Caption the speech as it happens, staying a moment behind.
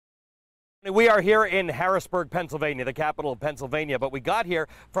We are here in Harrisburg, Pennsylvania, the capital of Pennsylvania, but we got here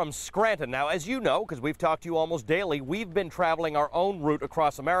from Scranton. Now, as you know, because we've talked to you almost daily, we've been traveling our own route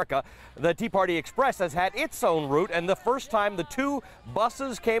across America. The Tea Party Express has had its own route, and the first time the two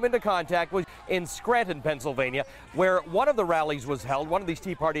buses came into contact was in Scranton, Pennsylvania, where one of the rallies was held, one of these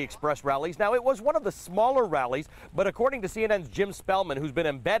Tea Party Express rallies. Now, it was one of the smaller rallies, but according to CNN's Jim Spellman, who's been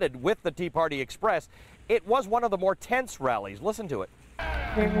embedded with the Tea Party Express, it was one of the more tense rallies. Listen to it.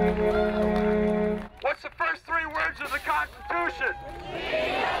 What's the first three words of the Constitution?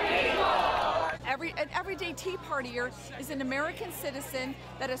 An everyday Tea Partier is an American citizen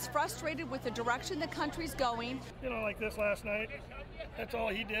that is frustrated with the direction the country's going. You know, like this last night, that's all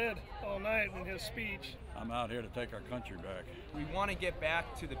he did all night in his speech. I'm out here to take our country back. We want to get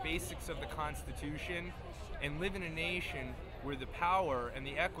back to the basics of the Constitution and live in a nation where the power and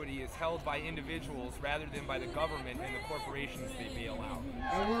the equity is held by individuals rather than by the government and the corporations they bail out.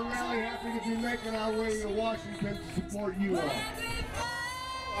 And we're really happy to be making our way to Washington to support you all.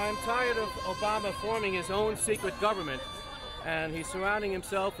 I'm tired of Obama forming his own secret government, and he's surrounding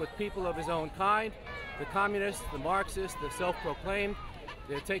himself with people of his own kind. The communists, the Marxists, the self-proclaimed,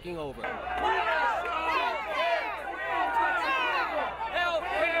 they're taking over.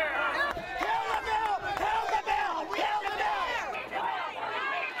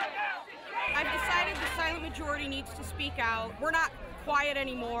 I've decided the silent majority needs to speak out. We're not quiet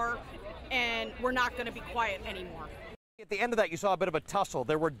anymore, and we're not going to be quiet anymore. At the end of that, you saw a bit of a tussle.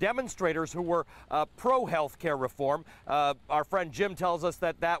 There were demonstrators who were pro-health care reform. Our friend Jim tells us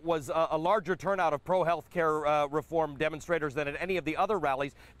that that was a larger turnout of pro-health care reform demonstrators than at any of the other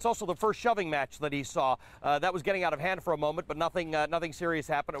rallies. It's also the first shoving match that he saw. That was getting out of hand for a moment, but nothing serious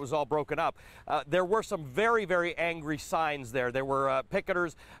happened. It was all broken up. There were some very, very angry signs there. There were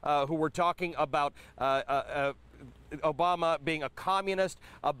picketers who were talking about Obama being a communist,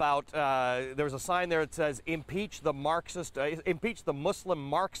 about there was a sign there that says impeach the Marxist, impeach the Muslim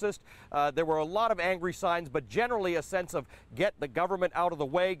Marxist. There were a lot of angry signs, but generally a sense of get the government out of the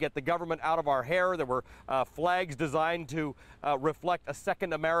way, get the government out of our hair. There were flags designed to reflect a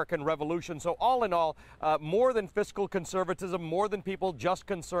second American revolution. So all in all, more than fiscal conservatism, more than people just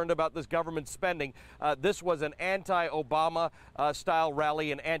concerned about this government spending, this was an anti-Obama style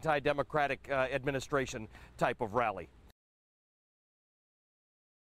rally, an anti-democratic administration type of rally.